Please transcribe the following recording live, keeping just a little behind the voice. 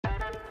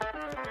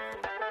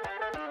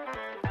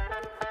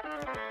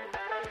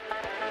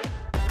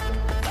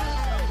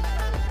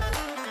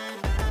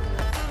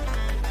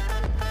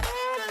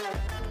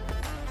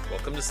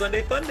to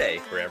Sunday Fun Day,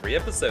 where every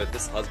episode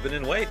this husband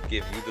and wife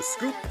give you the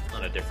scoop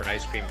on a different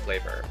ice cream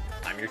flavor.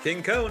 I'm your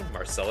King Cone,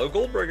 Marcelo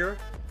Goldberger.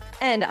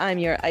 And I'm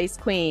your ice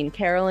queen,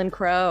 Carolyn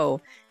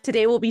Crow.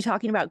 Today we'll be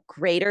talking about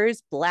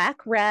Graeter's Black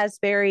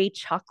Raspberry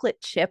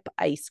Chocolate Chip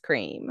Ice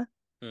Cream.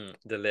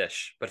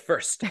 Delish. But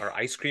first, our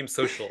ice cream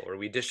social, where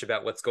we dish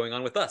about what's going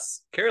on with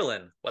us.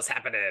 Carolyn, what's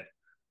happening?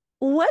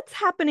 What's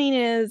happening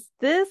is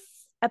this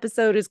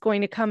episode is going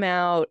to come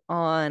out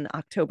on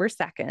October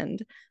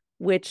 2nd,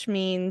 which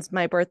means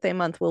my birthday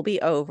month will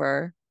be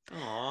over.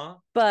 Aww.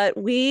 But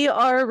we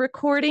are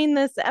recording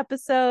this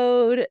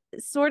episode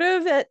sort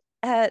of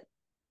at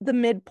the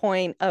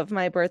midpoint of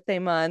my birthday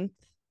month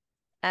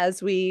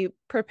as we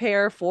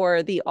prepare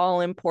for the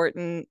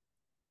all-important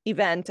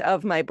event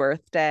of my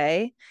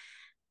birthday.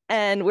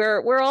 And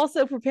we're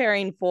also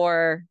preparing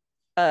for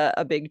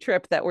a big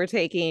trip that we're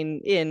taking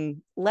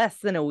in less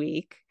than a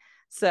week.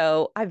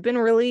 So I've been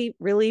really,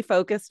 really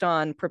focused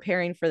on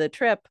preparing for the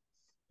trip.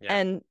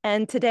 Yeah.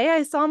 And today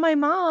I saw my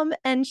mom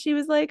and she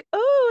was like,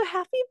 "Oh,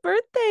 happy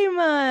birthday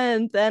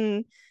month."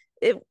 And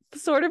it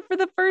sort of for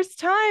the first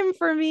time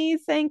for me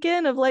sank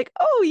in of like,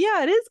 oh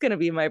yeah, it is going to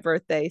be my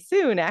birthday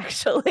soon,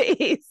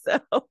 actually.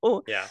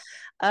 So yeah,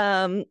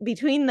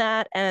 between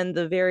that and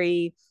the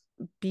very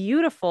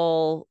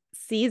beautiful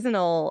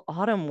seasonal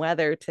autumn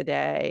weather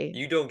today.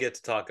 You don't get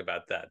to talk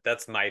about that.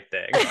 That's my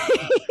thing.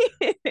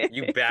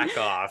 You back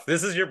off.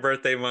 This is your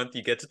birthday month.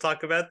 You get to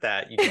talk about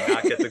that. You do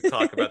not get to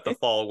talk about the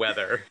fall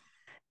weather.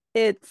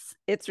 It's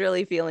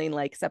really feeling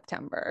like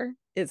September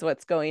is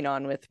what's going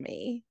on with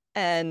me.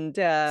 And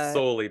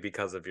solely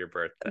because of your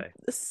birthday.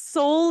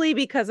 Solely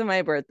because of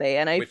my birthday.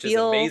 And Which is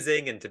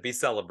amazing and to be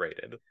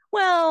celebrated.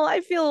 Well,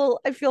 I feel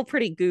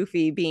pretty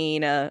goofy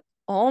being a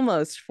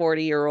almost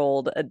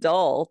 40-year-old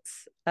adult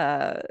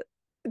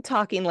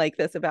talking like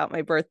this about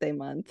my birthday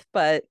month.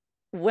 But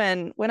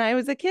when I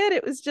was a kid,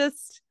 it was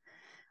just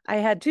I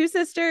had two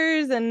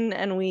sisters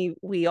and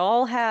we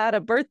all had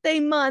a birthday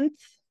month.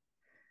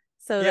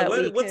 So yeah,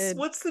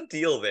 what's the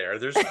deal there?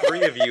 There's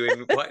three of you,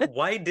 and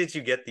why did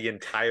you get the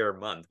entire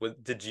month?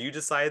 Did you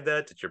decide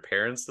that? Did your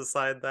parents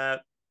decide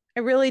that? I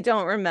really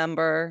don't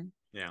remember.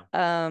 Yeah.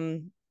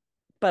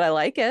 But I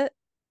like it.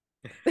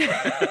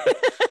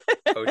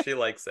 Oh, she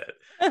likes it.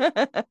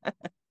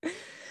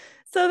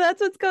 So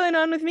that's what's going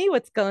on with me.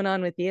 What's going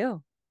on with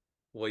you?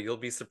 Well, you'll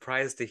be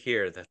surprised to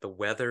hear that the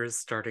weather is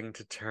starting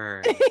to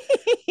turn.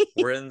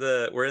 We're in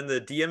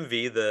the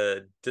DMV,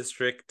 the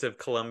District of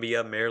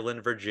Columbia,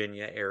 Maryland,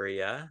 Virginia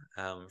area.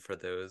 For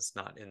those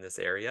not in this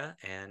area,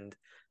 and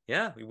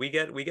yeah, we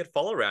get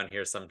fall around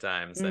here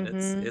sometimes, and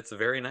it's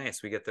very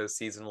nice. We get those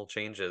seasonal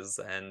changes,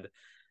 and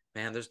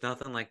man, there's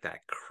nothing like that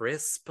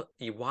crisp.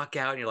 You walk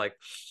out and you're like,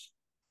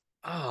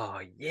 oh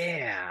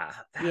yeah,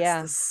 that's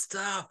the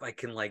stuff. I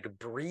can like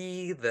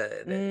breathe.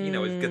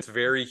 It gets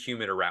very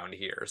humid around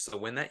here, so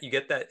when you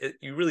get that,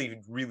 you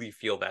really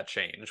feel that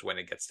change when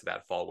it gets to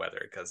that fall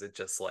weather, because it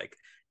just like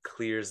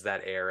clears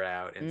that air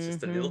out, and it's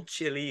just a little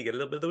chilly. You get a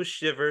little bit of those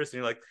shivers, and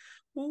you're like,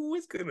 "Ooh,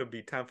 it's gonna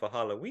be time for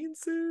Halloween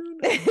soon."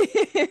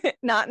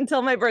 Not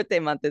until my birthday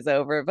month is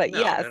over, but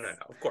yes. No.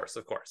 Of course.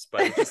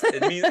 But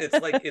it means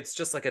it's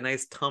just like a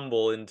nice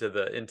tumble into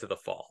the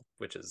fall,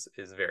 which is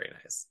very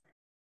nice.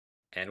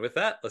 And with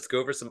that, let's go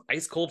over some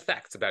ice cold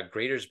facts about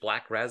Graeter's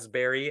Black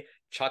Raspberry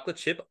Chocolate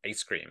Chip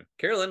Ice Cream.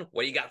 Carolyn,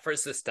 what do you got for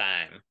us this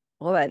time?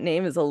 Well, that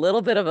name is a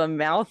little bit of a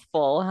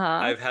mouthful,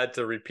 huh? I've had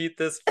to repeat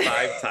this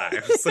 5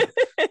 times. A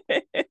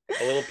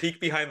little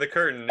peek behind the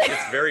curtain.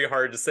 It's very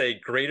hard to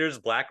say Graeter's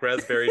Black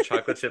Raspberry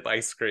Chocolate Chip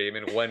Ice Cream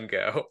in one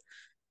go.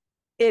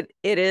 It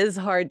is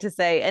hard to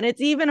say, and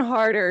it's even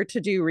harder to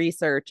do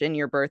research in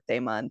your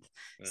birthday month.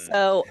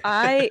 So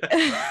mine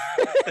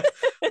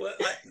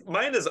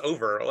is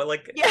over.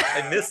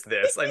 I missed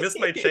this. I missed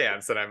my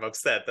chance, and I'm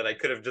upset that I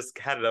could have just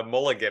had a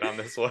mulligan on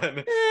this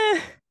one.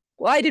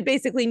 Well, I did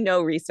basically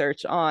no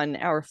research on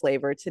our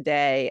flavor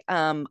today.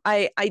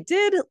 I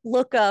did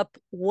look up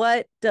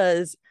what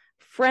does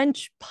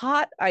French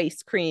pot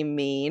ice cream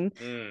mean.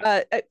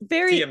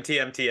 Very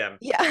TM.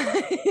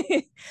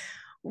 Yeah.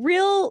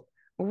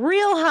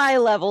 Real high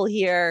level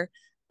here.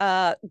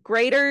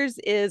 Graeter's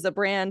is a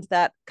brand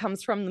that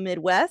comes from the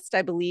Midwest,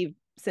 I believe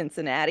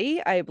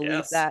Cincinnati. I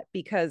believe that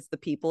because the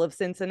people of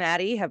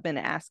Cincinnati have been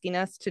asking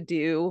us to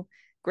do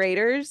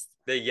Graeter's.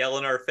 They yell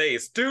in our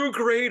face, "Do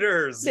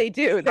Graeter's!" They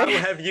do. How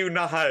have you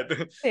not?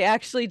 They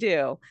actually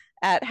do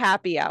at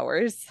happy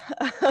hours.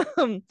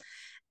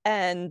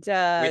 And we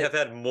have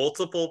had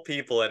multiple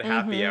people at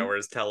happy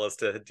hours tell us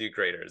to do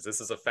Graeter's. This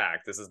is a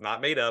fact. This is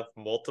not made up.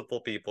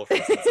 Multiple people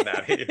from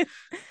Cincinnati.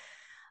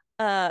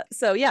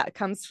 So yeah, it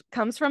comes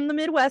from the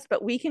Midwest,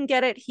 but we can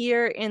get it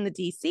here in the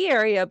DC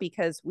area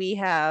because we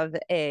have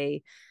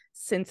a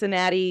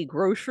Cincinnati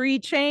grocery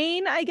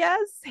chain, I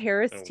guess,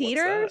 Harris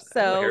Teeter.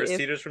 So Harris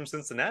Teeter's from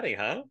Cincinnati,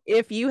 huh?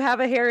 If you have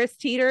a Harris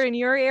Teeter in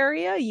your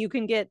area, you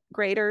can get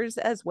Graeter's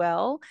as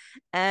well.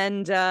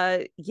 And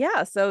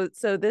so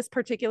this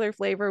particular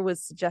flavor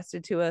was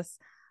suggested to us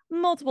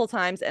multiple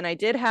times, and I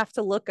did have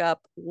to look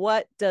up,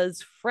 what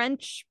does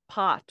French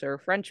pot or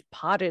French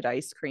potted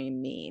ice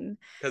cream mean?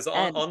 Because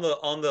And on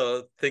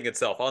the thing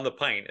itself, on the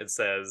pint, it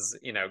says,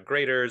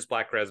 Graeter's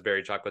black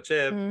raspberry chocolate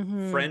chip,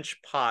 mm-hmm,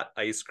 French pot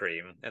ice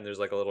cream, and there's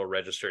like a little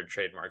registered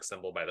trademark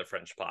symbol by the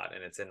French pot,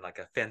 and it's in like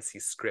a fancy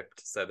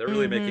script. So they're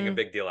really making a mm-hmm.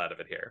 big deal out of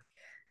it here.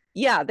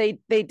 Yeah,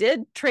 they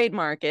did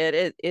trademark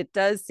it. It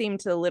does seem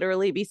to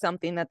literally be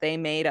something that they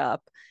made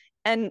up.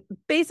 And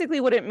basically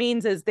what it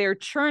means is they're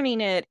churning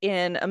it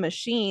in a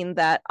machine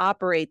that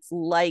operates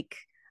like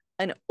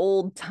an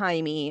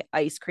old-timey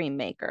ice cream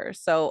maker.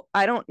 So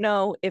I don't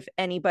know if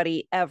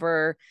anybody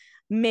ever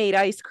made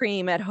ice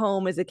cream at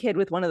home as a kid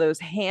with one of those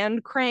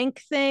hand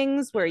crank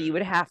things where you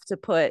would have to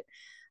put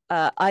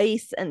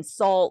ice and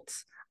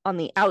salt on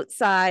the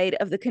outside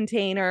of the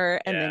container,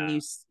 and then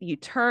Yeah. you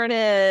turn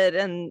it,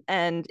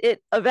 and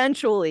it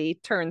eventually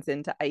turns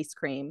into ice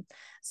cream.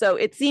 So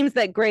it seems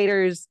that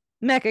Graeter's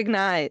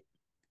mechanized.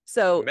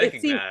 So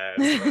it seems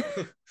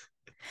Mechanized.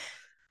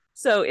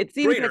 so it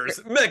seems that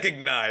Graeter's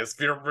mechanized.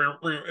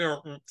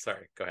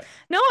 Sorry, go ahead.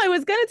 no, I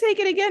was gonna take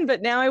it again,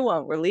 but now I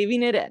won't. We're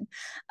leaving it in.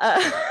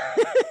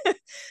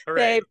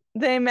 Hooray.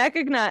 They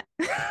mechanized.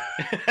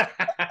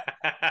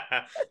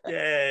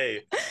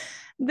 Yay.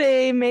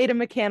 They made a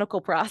mechanical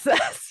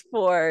process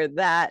for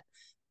that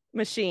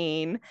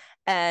machine,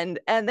 and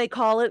they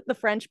call it the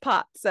French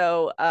pot.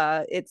 So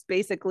it's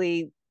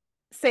basically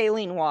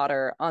saline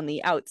water on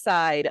the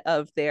outside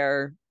of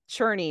their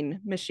churning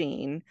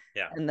machine,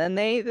 Yeah. and then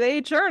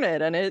they churn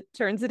it and it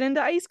turns it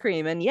into ice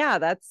cream. And yeah,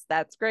 that's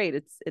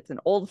great. It's an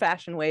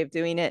old-fashioned way of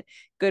doing it.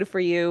 Good for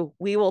you.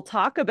 We will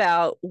talk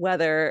about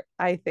whether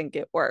I think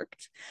it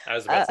worked. I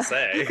was about to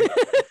say,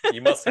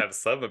 you must have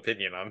some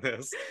opinion on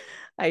this.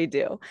 I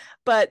do.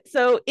 But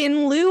so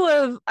in lieu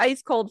of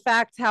ice cold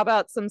facts, how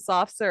about some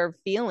soft serve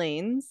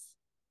feelings?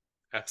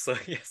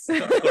 Absolutely. Yes,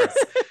 of course.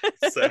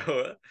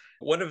 So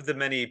one of the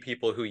many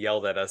people who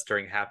yelled at us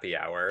during happy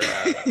hour,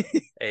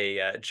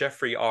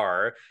 Jeffrey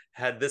R,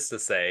 had this to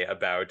say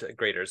about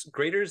Graeter's.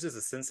 Graeter's is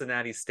a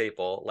Cincinnati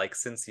staple like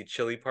Cincy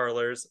Chili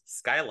Parlors,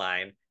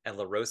 Skyline, and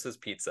La Rosa's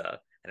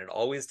Pizza, and it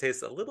always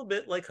tastes a little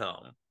bit like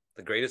home.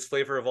 The greatest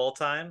flavor of all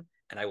time,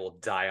 and I will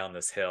die on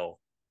this hill,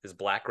 is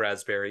black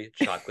raspberry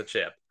chocolate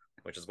chip,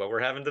 which is what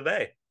we're having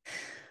today.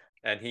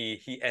 And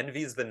he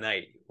envies the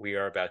night we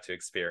are about to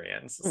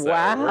experience. So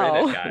wow. we're in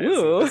it, guys.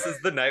 Ooh. This is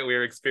the night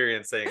we're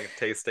experiencing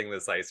tasting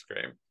this ice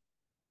cream.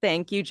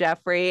 Thank you,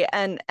 Jeffrey.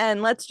 And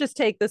let's just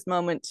take this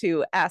moment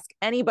to ask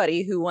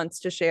anybody who wants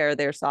to share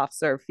their soft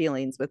serve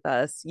feelings with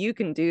us. You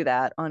can do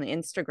that on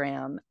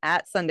Instagram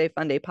at Sunday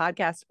Funday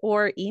Podcast,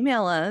 or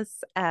email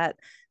us at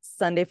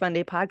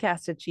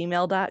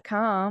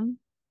sundayfundaypodcast@gmail.com.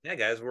 Yeah,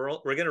 guys,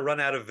 we're gonna run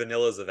out of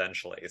vanillas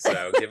eventually.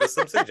 So give us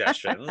some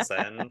suggestions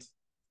and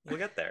we'll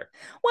get there.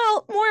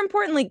 Well, more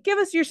importantly, give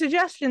us your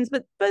suggestions,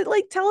 but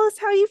like tell us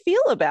how you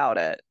feel about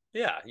it.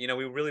 Yeah,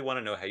 we really want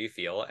to know how you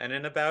feel. And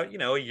in about,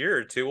 a year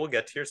or two, we'll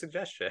get to your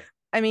suggestion.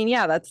 I mean,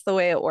 yeah, that's the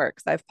way it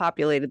works. I've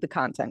populated the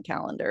content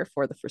calendar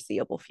for the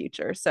foreseeable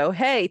future. So,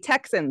 hey,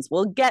 Texans,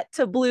 we'll get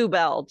to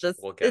Bluebell.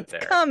 We'll get it's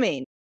there.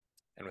 Coming.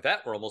 And with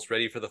that, we're almost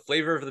ready for the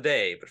flavor of the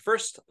day. But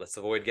first, let's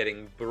avoid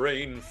getting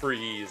brain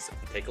freeze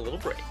and take a little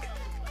break.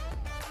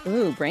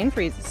 Ooh, brain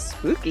freeze is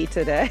spooky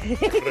today.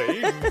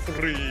 Brain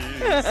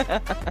freeze.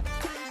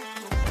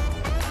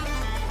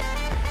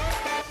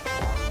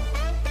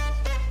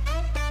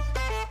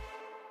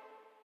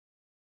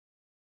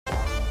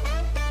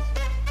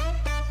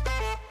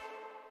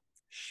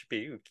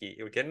 Spooky.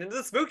 We're getting into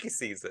the spooky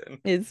season.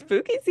 It's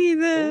spooky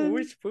season.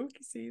 Oh,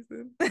 spooky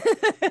season.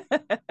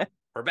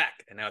 We're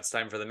back, and now it's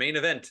time for the main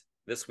event.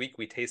 This week,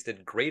 we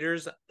tasted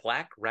Graeter's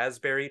Black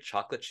Raspberry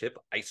Chocolate Chip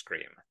Ice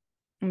Cream.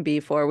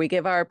 Before we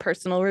give our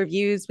personal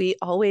reviews, we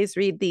always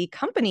read the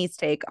company's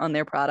take on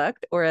their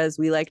product, or as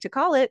we like to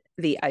call it,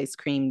 the ice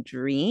cream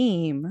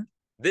dream.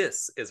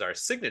 This is our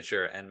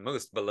signature and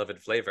most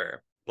beloved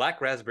flavor.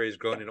 Black raspberries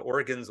grown in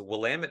Oregon's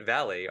Willamette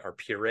Valley are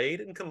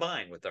pureed and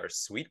combined with our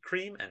sweet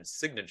cream and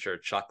signature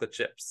chocolate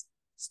chips.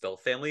 Still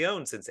family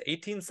owned since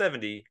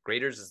 1870,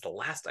 Graeter's is the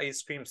last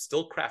ice cream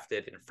still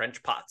crafted in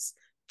French pots,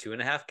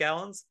 2.5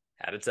 gallons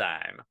at a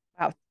time.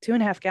 Wow,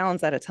 2.5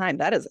 gallons at a time.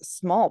 That is a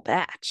small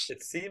batch.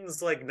 It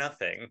seems like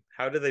nothing.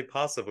 How do they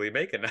possibly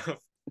make enough?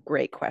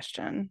 Great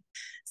question.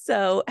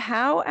 So,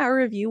 how our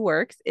review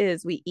works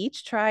is we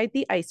each tried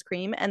the ice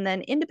cream and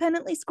then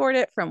independently scored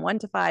it from 1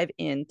 to 5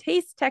 in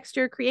taste,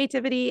 texture,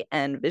 creativity,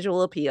 and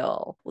visual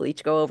appeal. We'll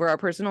each go over our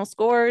personal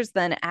scores,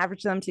 then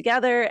average them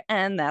together,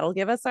 and that'll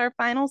give us our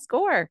final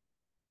score.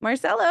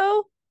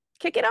 Marcelo,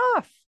 kick it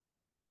off.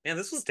 Man,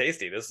 this was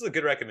tasty. This is a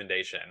good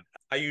recommendation.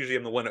 I usually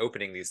am the one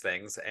opening these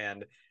things,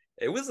 and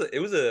it was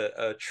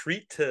a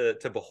treat to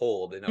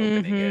behold in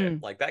opening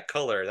it. Like that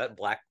color, that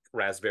black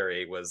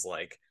raspberry was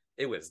like,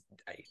 it was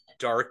a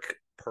dark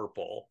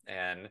purple,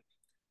 and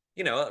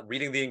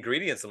reading the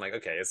ingredients, I'm like,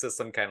 okay, is this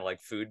some kind of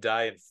like food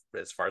dye? And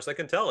as far as I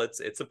can tell,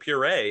 it's a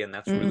puree, and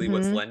that's really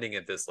what's lending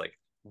it this like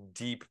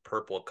deep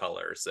purple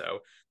color. So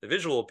the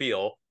visual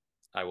appeal,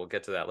 I will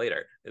get to that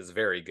later, is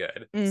very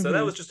good. So that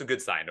Mm-hmm. was just a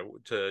good sign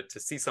to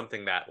see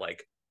something that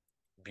like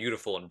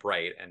beautiful and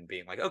bright and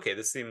being like, okay,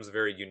 this seems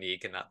very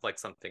unique and not like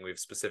something we've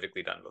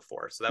specifically done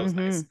before. So that was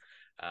Mm-hmm. nice.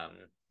 Um,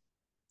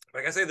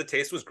 like I say, the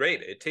taste was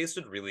great. It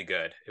tasted really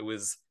good.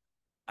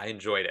 I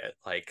enjoyed it.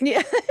 Like,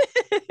 Yeah.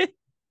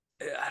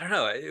 I don't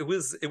know. It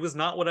was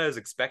not what I was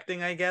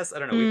expecting, I guess. I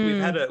don't know.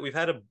 Mm. We've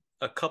had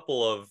a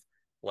couple of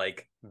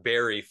like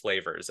berry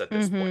flavors at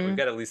this point. We've Mm-hmm.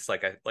 got at least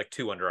like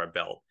two under our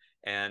belt.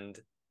 And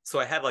so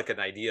I had like an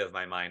idea of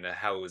my mind of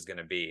how it was going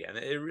to be. And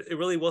it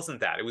really wasn't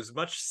that. It was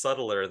much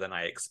subtler than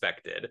I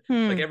expected.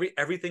 Like Hmm.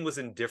 everything was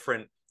in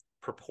different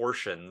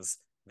proportions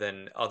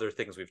than other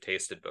things we've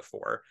tasted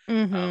before.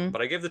 Mm-hmm.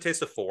 But I gave the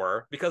taste a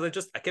 4 because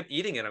I kept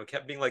eating it. I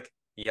kept being like,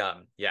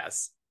 yum,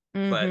 yes.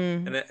 But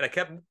Mm-hmm. and I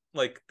kept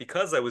like,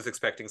 because I was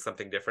expecting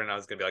something different, I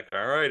was gonna be like,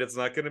 all right, it's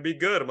not gonna be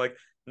good. I'm like,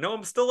 no,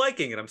 I'm still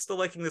liking it. I'm still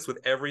liking this with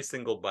every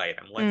single bite.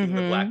 I'm liking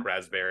the Mm-hmm. black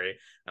raspberry.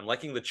 I'm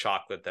liking the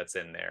chocolate that's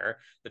in there.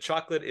 The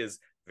chocolate is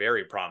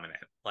very prominent.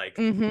 Like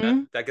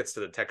Mm-hmm. that gets to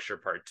the texture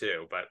part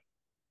too. But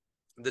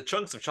the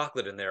chunks of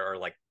chocolate in there are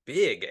like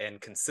big and Yeah.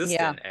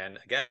 consistent. And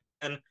again,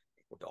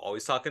 we're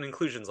always talking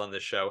inclusions on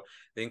this show.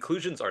 The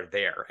inclusions are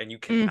there and you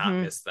cannot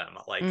Mm-hmm. miss them.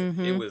 Like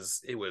Mm-hmm.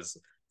 it was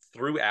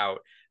throughout.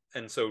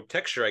 And so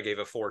texture I gave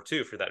a 4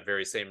 too for that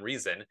very same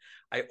reason.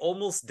 I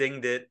almost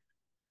dinged it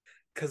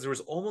because there was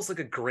almost like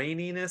a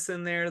graininess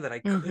in there that I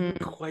couldn't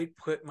Mm-hmm. quite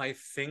put my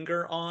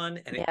finger on,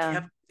 and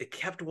Yeah. it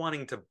kept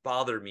wanting to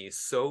bother me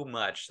so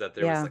much that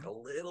there was Yeah. like a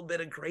little bit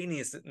of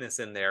graininess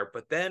in there.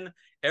 But then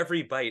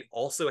every bite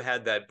also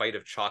had that bite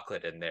of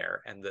chocolate in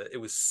there, and it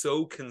was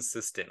so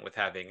consistent with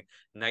having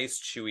nice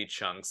chewy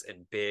chunks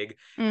and big.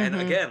 And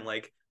Mm-hmm. again,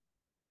 like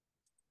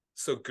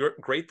so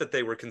great that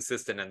they were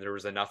consistent and there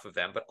was enough of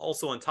them, but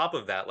also on top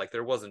of that, like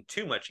there wasn't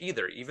too much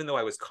either. Even though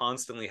I was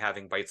constantly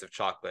having bites of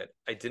chocolate,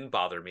 it didn't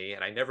bother me,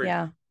 and I never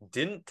Yeah.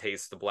 didn't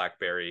taste the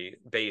blackberry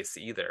base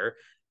either,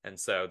 and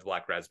so the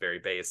black raspberry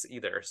base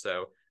either.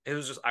 So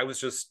I was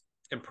just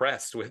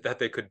impressed with that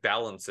they could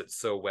balance it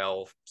so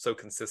well, so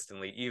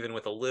consistently, even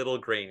with a little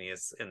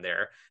graininess in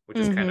there, which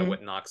is kind of Mm-hmm.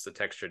 what knocks the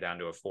texture down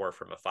to a 4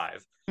 from a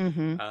 5.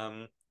 Mm-hmm.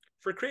 Um,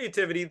 for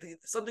creativity,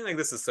 something like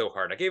this is so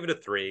hard. I gave it a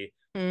 3.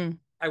 Mm.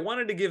 I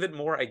wanted to give it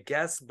more, I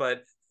guess,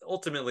 but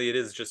ultimately it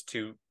is just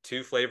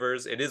two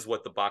flavors. It is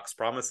what the box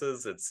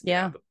promises. It's, you know,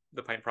 Yeah.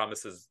 the pint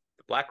promises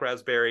the black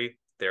raspberry.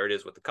 There it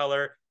is with the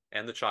color,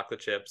 and the chocolate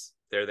chips.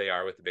 There they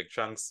are with the big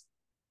chunks.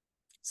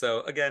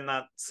 So again,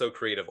 not so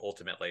creative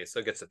ultimately. So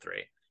it gets a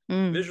 3.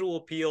 Mm. Visual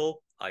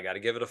appeal, I got to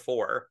give it a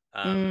 4.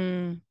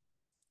 Mm.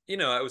 You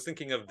know, I was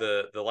thinking of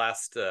the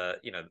last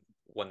you know,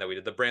 one that we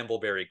did, the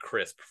Brambleberry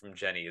Crisp from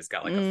Jenny's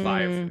got like a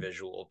 5 for Mm.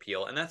 visual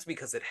appeal, and that's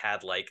because it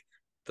had like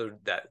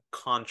that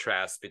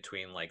contrast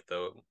between like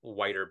the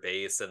whiter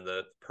base and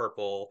the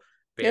purple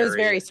It was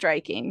berry. very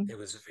striking. It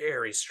was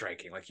very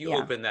striking. Like you Yeah.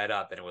 open that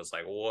up and it was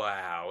like,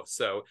 wow.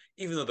 So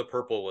even though the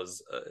purple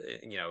was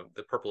you know,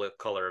 the purple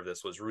color of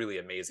this was really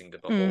amazing to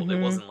behold, it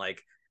Mm-hmm. wasn't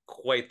like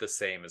quite the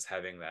same as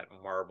having that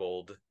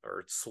marbled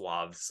or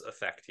swaths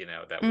effect, you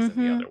know, that was in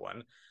the Mm-hmm. other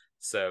one.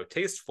 So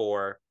taste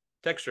 4,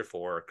 texture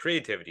 4,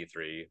 creativity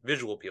 3,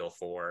 visual appeal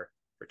 4,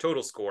 for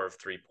total score of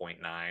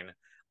 3.9.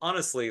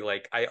 Honestly,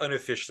 like I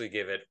unofficially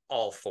give it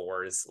all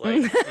 4s.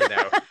 Like, you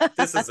know,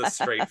 this is a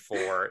straight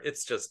 4.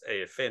 It's just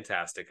a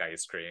fantastic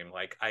ice cream.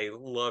 Like I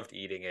loved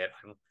eating it.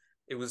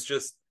 It was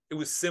just it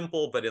was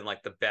simple, but in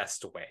like the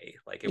best way.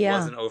 Like it Yeah.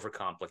 wasn't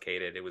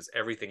overcomplicated. It was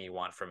everything you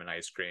want from an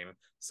ice cream.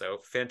 So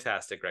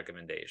fantastic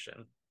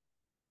recommendation.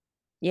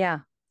 Yeah.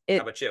 How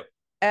It about you?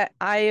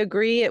 I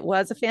agree. It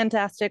was a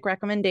fantastic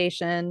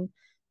recommendation.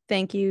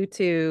 Thank you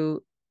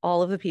to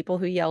all of the people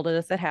who yelled at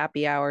us at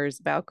happy hours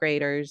about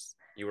graders.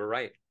 You were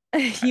right.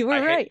 You were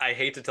right. I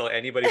hate to tell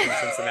anybody from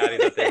Cincinnati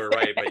that they were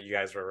right, but you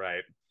guys were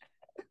right.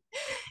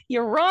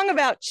 You're wrong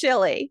about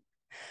chili.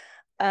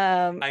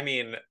 Um, I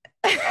mean,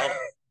 I'll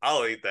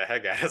I'll eat the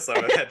heck out of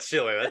some of that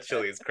chili. That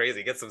chili is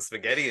crazy. Get some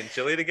spaghetti and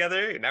chili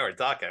together. Now we're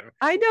talking.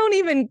 I don't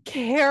even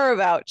care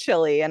about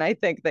chili, and I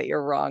think that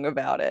you're wrong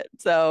about it.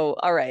 So,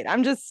 all right,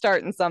 I'm just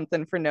starting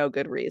something for no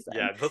good reason.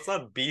 Yeah, let's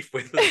not beef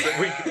with us.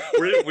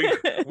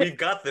 We've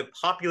got the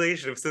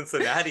population of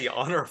Cincinnati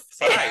on our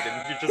side,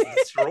 and you're just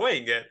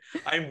destroying it.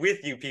 I'm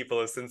with you,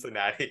 people of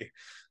Cincinnati.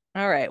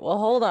 All right, well,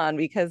 hold on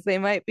because they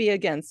might be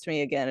against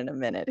me again in a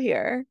minute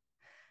here.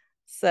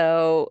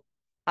 So,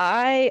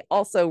 I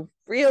also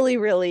really,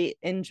 really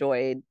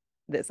enjoyed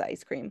this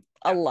ice cream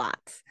a Yeah,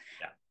 lot.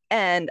 yeah,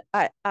 And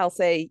I'll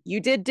say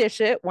you did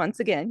dish it once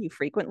again. You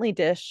frequently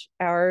dish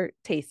our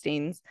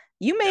tastings.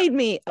 You yeah. made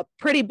me a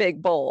pretty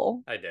big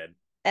bowl, I did.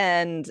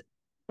 and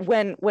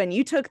when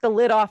you took the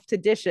lid off to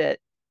dish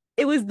it,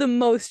 it was the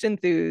most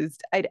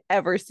enthused I'd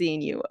ever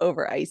seen you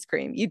over ice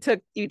cream. You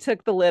took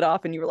the lid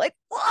off and you were like,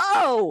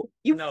 "Whoa!"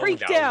 You No,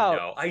 freaked no, out.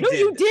 no. No,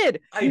 you did.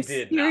 I You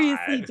did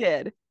seriously not.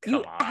 did.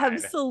 You Come on.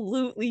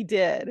 absolutely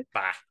did.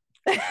 Bah.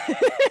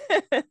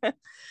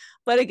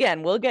 But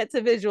again, we'll get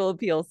to visual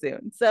appeal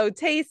soon. So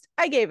taste,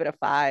 I gave it a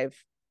 5.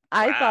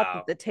 I thought that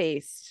Wow. the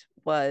taste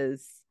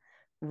was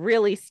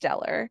really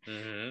stellar.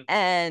 Mm-hmm.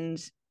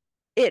 And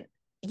it,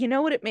 you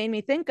know what it made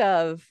me think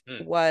of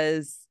Mm.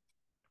 was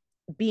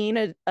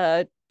being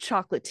a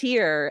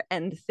chocolatier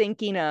and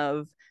thinking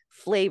of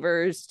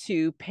flavors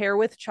to pair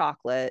with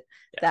chocolate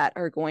Yeah. that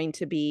are going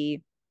to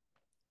be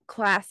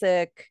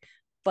classic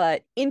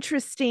but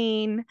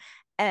interesting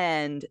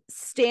and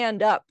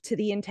stand up to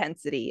the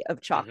intensity of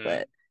Mm-hmm.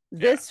 chocolate. Yeah.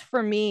 This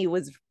for me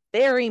was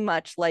very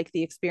much like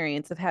the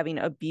experience of having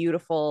a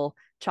beautiful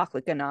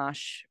chocolate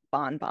ganache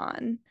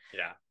bonbon.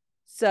 Yeah.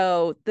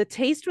 So the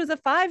taste was a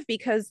 5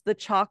 because the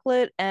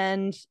chocolate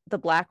and the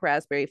black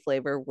raspberry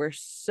flavor were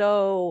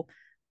so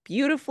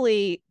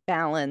beautifully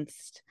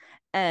balanced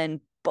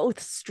and both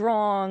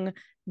strong,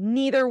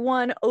 neither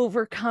one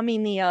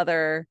overcoming the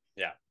other.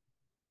 Yeah.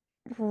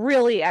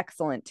 Really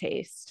excellent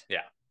taste.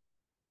 Yeah.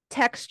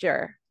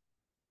 Texture,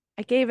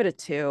 I gave it a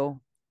 2.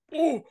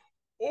 Oh,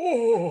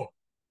 oh,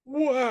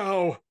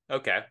 wow.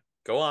 Okay,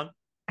 go on.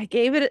 I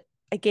gave it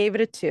I gave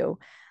it a 2.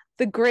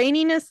 The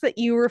graininess that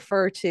you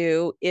refer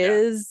to Yeah.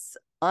 is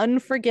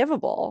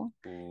unforgivable.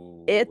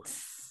 Ooh.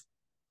 It's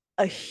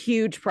a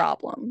huge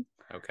problem.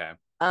 Okay.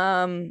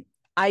 Um,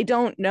 I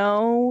don't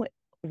know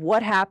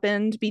what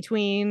happened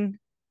between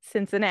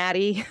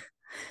Cincinnati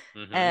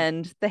Mm-hmm.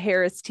 and the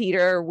Harris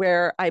Teeter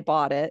where I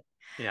bought it.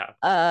 Yeah.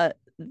 Uh,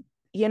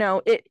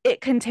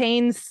 it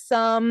contains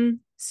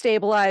some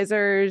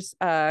stabilizers.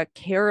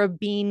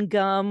 Carabine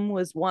gum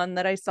was one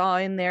that I saw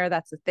in there.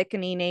 That's a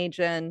thickening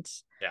agent.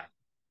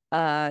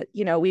 Yeah.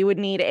 We would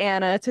need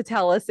Anna to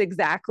tell us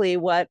exactly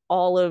what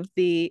all of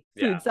the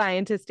Yeah. food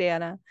scientist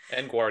Anna.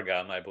 And guar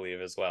gum, I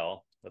believe, as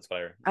well. That's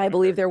what I I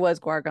believe remember. there was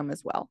guar gum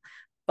as well,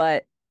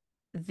 but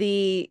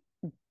the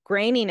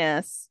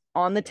graininess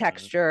on the Mm-hmm.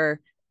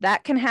 texture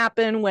that can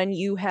happen when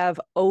you have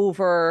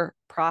over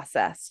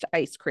processed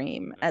ice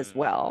cream as Mm.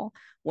 well.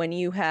 When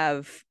you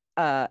have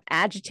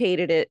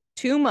agitated it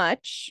too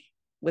much Oh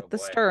with the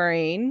boy.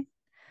 stirring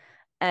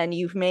and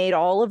you've made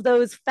all of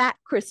those fat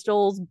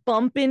crystals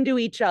bump into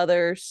each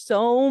other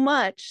so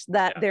much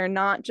that Yeah. they're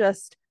not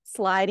just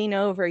sliding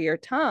over your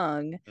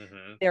tongue,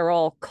 Mm-hmm. they're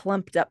all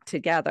clumped up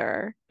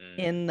together Mm.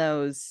 in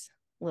those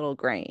little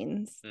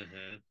grains.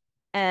 Mm-hmm.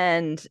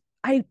 And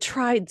I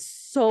tried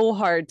so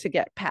hard to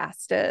get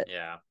past it,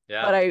 Yeah.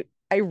 but Yeah.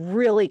 I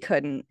really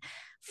couldn't.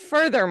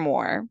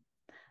 Furthermore,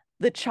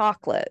 the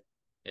chocolate.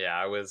 Yeah.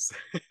 I was.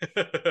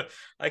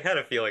 I had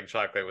a feeling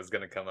chocolate was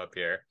going to come up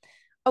here.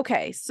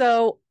 Okay,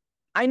 so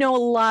I know a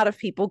lot of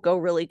people go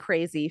really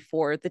crazy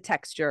for the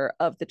texture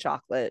of the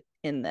chocolate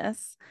in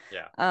this.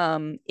 Yeah.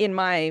 In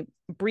my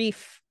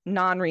brief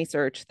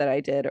non-research that I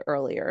did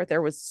earlier,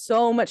 there was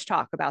so much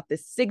talk about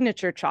this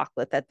signature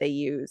chocolate that they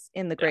use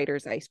in the Yeah.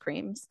 Graeter's ice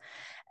creams.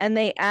 And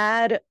they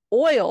add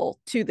oil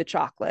to the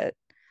chocolate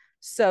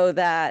so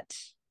that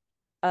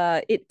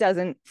it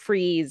doesn't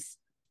freeze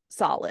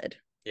solid.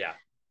 Yeah.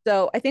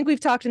 So I think we've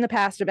talked in the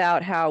past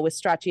about how with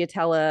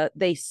stracciatella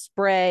they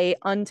spray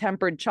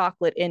untempered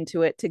chocolate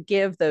into it to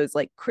give those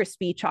like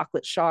crispy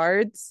chocolate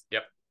shards,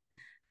 Yep.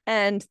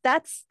 and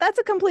that's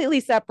a completely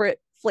separate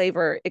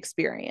flavor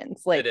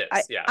experience. It Like I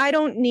is. Yeah. I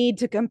don't need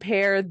to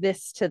compare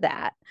this to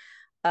that.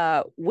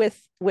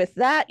 With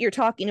that, you're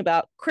talking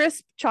about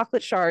crisp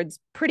chocolate shards,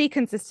 pretty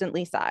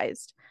consistently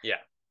sized. Yeah.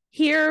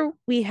 Here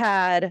we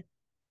had,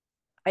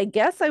 I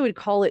guess I would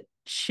call it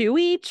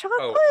chewy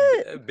Oh,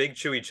 chocolate. big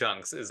chewy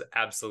chunks is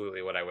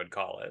absolutely what I would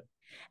call it.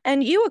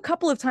 And you a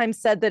couple of times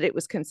said that it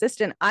was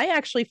consistent. I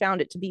actually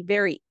found it to be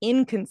very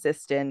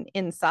inconsistent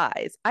in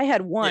size. I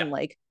had Yeah. one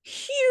like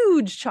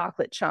huge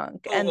chocolate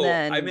chunk, and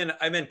then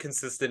I meant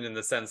consistent in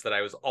the sense that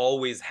I was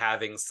always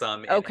having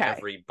some in okay,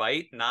 every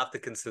bite, not the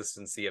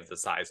consistency of the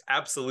size.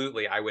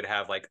 Absolutely, I would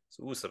have like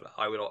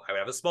I would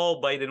have a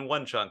small bite in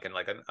one chunk and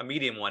like a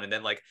medium one, and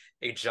then like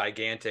a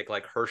gigantic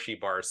like Hershey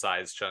bar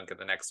size chunk in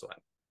the next one.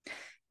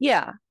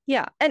 yeah,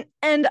 yeah,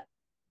 and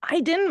I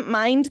didn't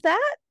mind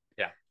that.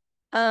 Yeah.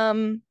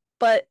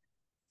 But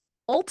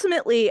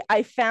ultimately,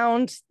 I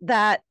found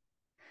that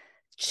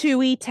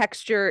chewy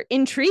texture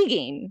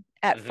intriguing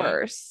at Mm-hmm.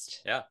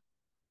 first. Yeah.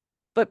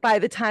 But by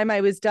the time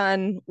I was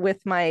done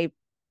with my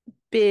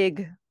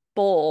big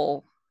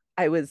bowl,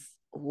 I was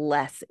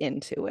less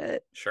into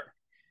it. Sure.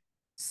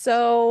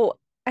 So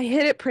I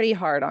hit it pretty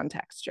hard on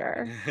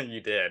texture.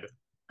 You did.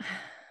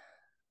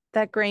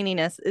 That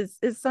graininess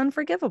is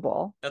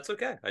unforgivable. That's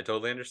okay. I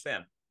totally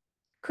understand.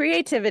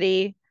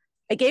 Creativity,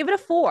 I gave it a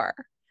 4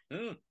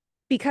 Mm.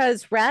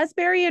 because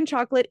raspberry and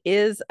chocolate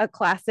is a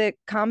classic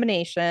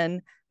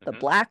combination. The Mm-hmm.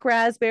 black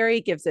raspberry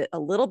gives it a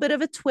little bit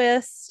of a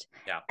twist.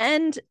 Yeah.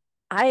 And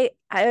I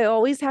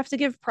always have to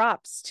give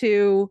props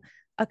to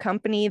a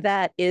company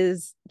that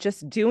is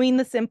just doing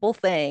the simple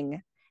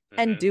thing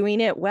and Mm-hmm.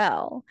 doing it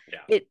well.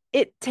 Yeah.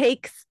 It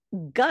takes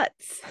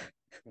guts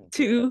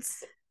to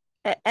Guts.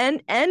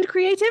 and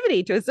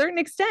creativity to a certain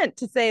extent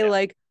to say Yeah.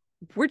 like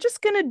we're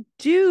just going to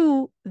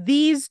do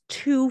these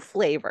two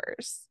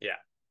flavors Yeah.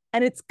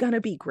 and it's going to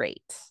be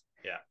great.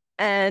 Yeah.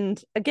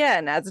 And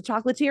again, as a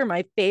chocolatier,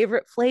 my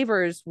favorite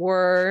flavors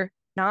were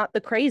not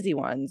the crazy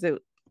ones.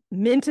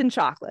 Mint and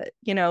chocolate,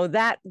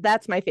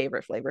 that's my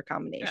favorite flavor Yeah.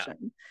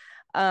 combination.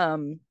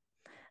 Um,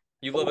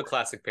 You love a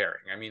classic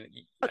pairing. I mean,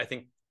 I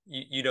think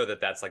you know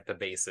that that's like the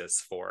basis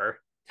for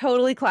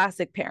Totally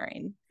classic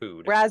pairing.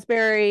 food.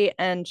 Raspberry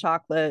and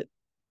chocolate.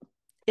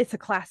 It's a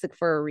classic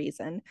for a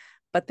reason,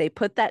 but they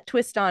put that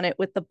twist on it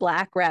with the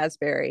black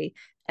raspberry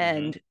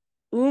and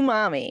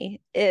umami.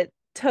 It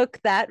took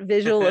that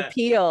visual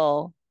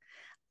appeal.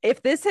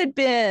 If this had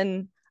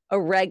been a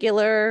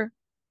regular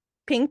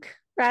pink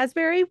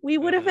raspberry, we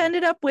would have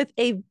ended up with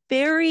a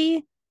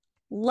very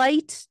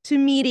light to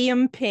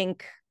medium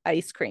pink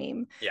ice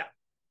cream. Yeah.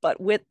 But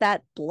with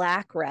that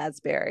black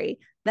raspberry,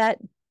 that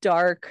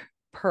dark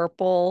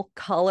purple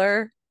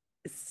color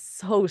is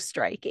so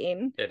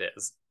striking. It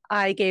is.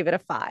 I gave it a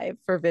 5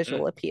 for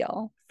visual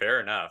appeal. Fair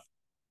enough.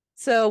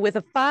 So with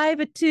a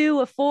 5, a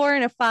 2, a 4,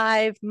 and a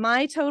 5,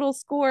 my total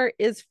score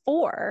is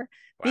 4.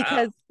 Wow.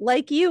 Because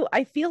like you,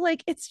 I feel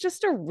like it's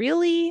just a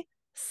really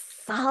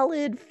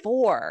solid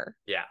 4.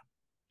 Yeah.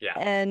 Yeah.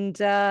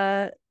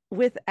 And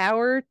with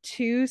our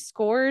 2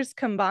 scores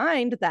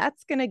combined,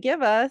 that's going to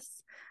give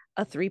us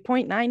a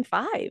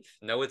 3.95.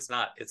 No, it's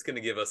not. It's going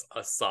to give us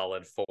a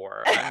solid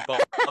 4. I'm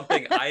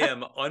bumping. I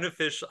am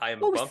unofficially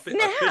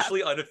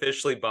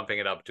bumping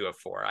it up to a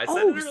 4. I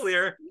said it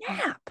earlier.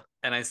 Snap.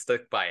 And I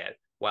stuck by it.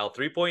 While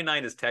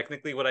 3.9 is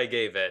technically what I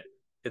gave it,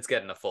 it's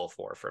getting a full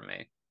 4 from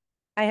me.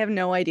 I have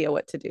no idea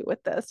what to do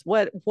with this.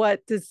 What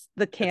does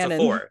the canon? It's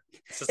a 4.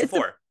 It's just a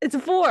 4. It's a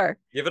 4.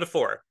 Give it a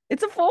 4.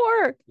 It's a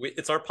 4.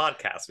 It's our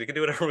podcast. We can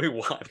do whatever we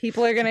want.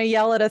 People are going to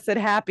yell at us at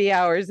happy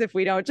hours if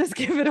we don't just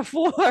give it a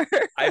 4.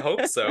 I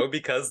hope so,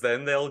 because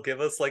then they'll give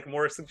us like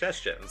more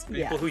suggestions.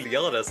 People who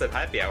yell at us at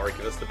happy hour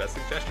give us the best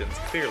suggestions,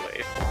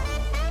 clearly.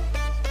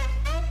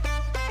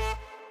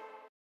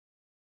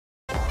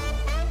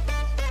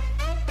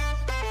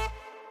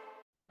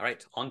 All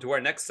right, on to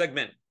our next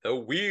segment, the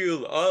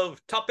Wheel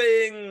of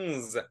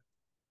Toppings.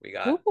 We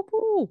got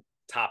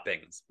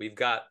toppings. We've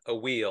got a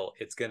wheel.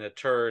 It's going to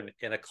turn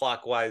in a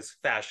clockwise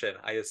fashion,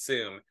 I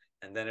assume,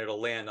 and then it'll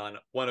land on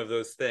one of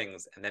those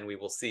things, and then we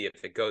will see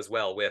if it goes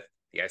well with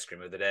the ice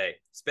cream of the day.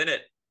 Spin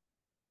it.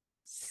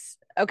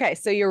 Okay,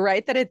 so you're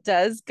right that it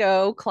does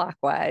go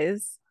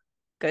clockwise.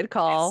 Good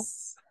call.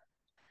 Yes.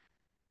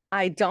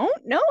 I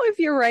don't know if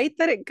you're right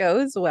that it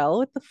goes well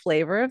with the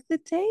flavor of the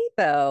day,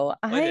 though.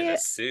 I didn't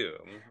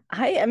assume.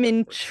 I am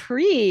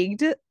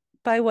intrigued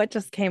by what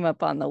just came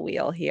up on the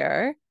wheel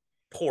here.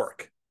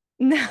 Pork.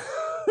 No.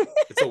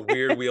 It's a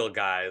weird wheel,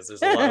 guys.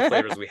 There's a lot of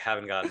flavors we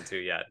haven't gotten to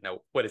yet. Now,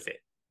 what is it?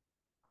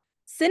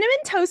 Cinnamon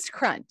Toast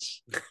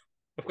Crunch.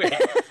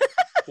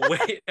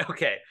 Wait,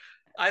 okay.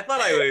 I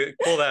thought I would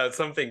pull out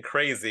something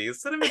crazy.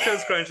 Cinnamon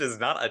Toast Crunch is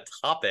not a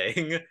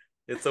topping.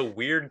 It's a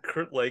weird,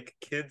 like,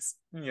 kids,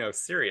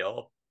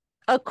 cereal.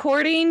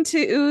 According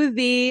to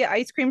the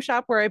ice cream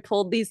shop where I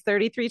pulled these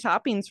 33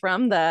 toppings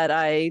from that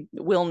I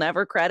will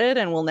never credit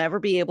and will never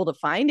be able to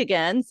find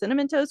again,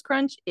 Cinnamon Toast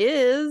Crunch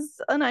is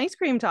an ice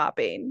cream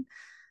topping.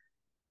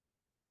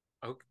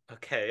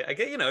 Okay. I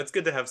get, it's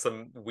good to have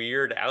some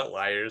weird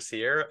outliers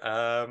here.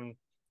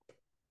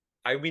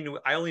 I mean,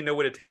 I only know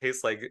what it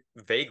tastes like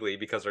vaguely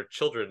because our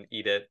children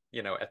eat it,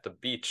 at the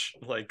beach.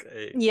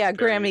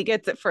 Grammy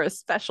gets it for a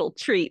special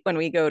treat when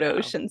we go to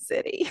Ocean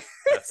City.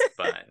 That's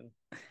fun.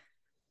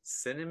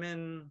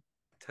 Cinnamon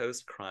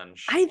Toast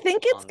Crunch. I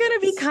think it's going to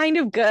be kind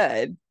of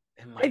good.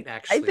 It might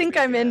actually I think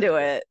I'm into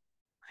it.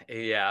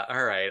 Yeah,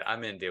 all right,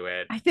 I'm into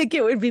it. I think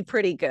it would be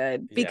pretty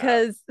good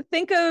because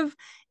think of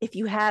if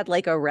you had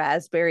like a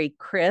raspberry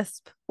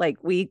crisp, like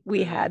we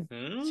had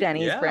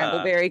Jenny's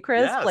Brambleberry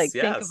crisp.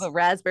 Think of a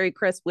raspberry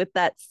crisp with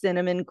that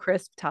cinnamon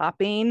crisp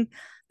topping,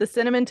 the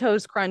Cinnamon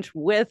Toast Crunch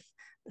with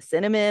the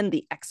cinnamon,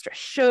 the extra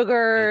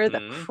sugar,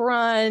 the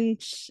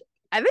crunch.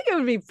 I think it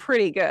would be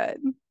pretty good.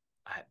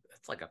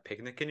 It's like a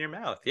picnic in your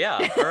mouth.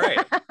 Yeah, all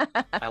right.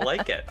 I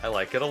like it. I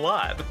like it a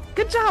lot.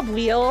 Good job,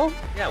 Wheel.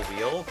 Yeah,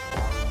 Wheel.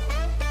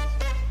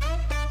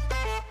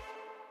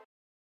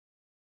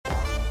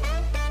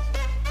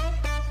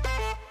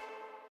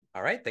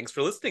 All right, thanks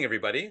for listening,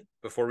 everybody.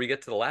 Before we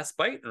get to the last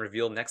bite and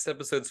reveal next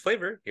episode's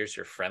flavor, here's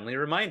your friendly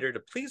reminder to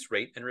please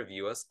rate and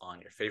review us on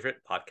your favorite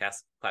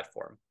podcast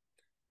platform.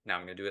 Now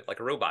I'm going to do it like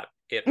a robot.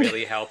 It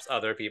really helps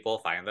other people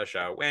find the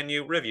show when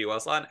you review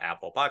us on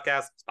Apple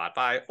Podcasts,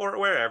 Spotify, or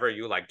wherever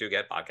you like to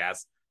get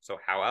podcasts. So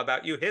how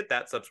about you hit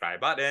that subscribe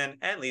button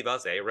and leave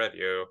us a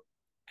review?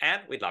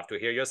 And we'd love to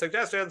hear your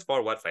suggestions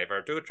for what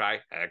flavor to try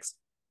next.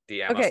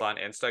 DM us on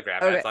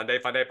Instagram at Sunday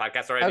Funday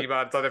Podcast or anyone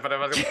on Sunday Funday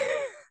Podcast.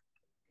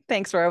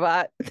 Thanks,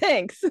 Robot.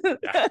 Thanks.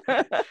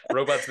 Yeah.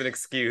 Robot's been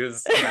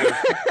excused.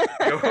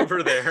 Go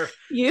over there.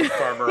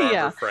 Farmer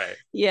Armor Frey.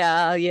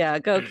 Yeah.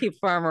 Go keep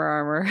Farmer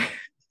Armor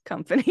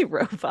Company,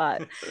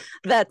 Robot.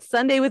 That's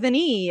Sunday with an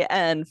E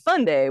and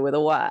Fun Day with a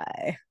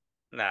Y.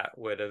 That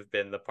would have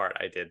been the part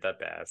I did the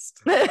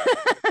best.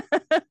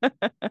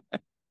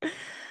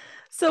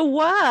 So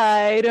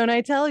why don't I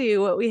tell you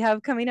what we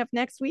have coming up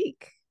next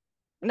week?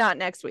 Not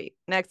next week,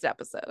 next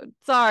episode.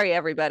 Sorry,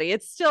 everybody.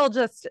 It's still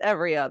just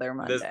every other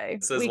Monday.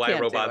 This is why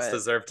robots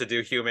deserve to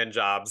do human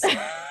jobs.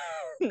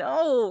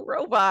 No,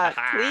 Robot,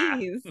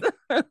 please.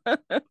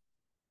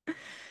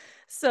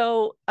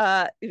 So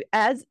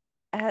as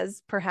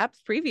as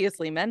perhaps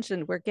previously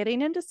mentioned, we're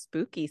getting into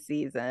spooky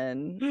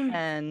season,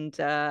 and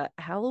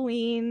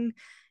Halloween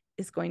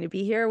is going to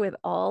be here with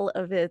all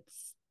of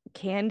its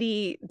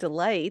candy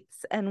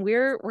delights, and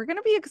we're going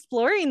to be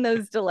exploring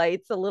those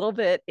delights a little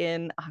bit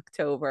in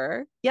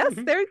October. Yes,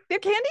 they're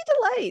candy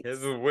delights.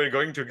 Yes, we're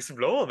going to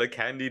explore the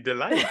candy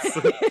delights.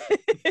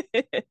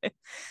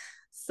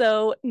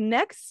 So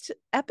next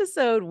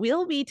episode,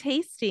 we'll be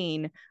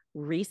tasting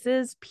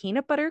Reese's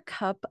peanut butter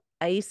cup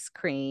ice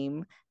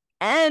cream.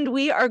 And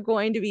we are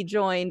going to be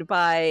joined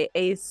by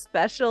a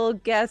special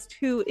guest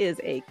who is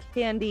a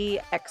candy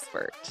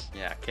expert.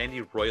 Yeah,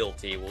 candy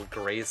royalty will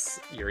grace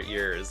your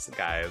ears,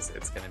 guys.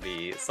 It's going to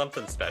be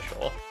something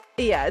special.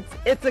 Yeah,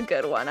 it's a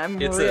good one. I'm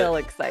real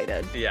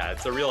excited. Yeah,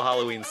 it's a real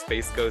Halloween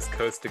Space Ghost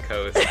Coast to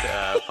Coast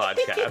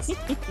podcast.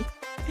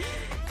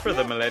 For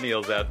the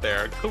millennials out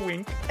there,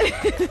 ka-wink.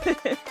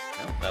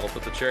 Well, that'll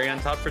put the cherry on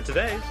top for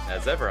today.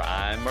 As ever,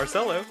 I'm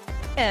Marcelo.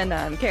 And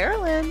I'm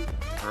Carolyn.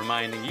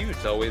 Reminding you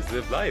to always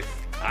live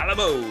life a la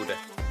mode.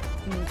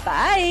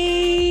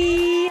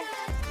 Bye.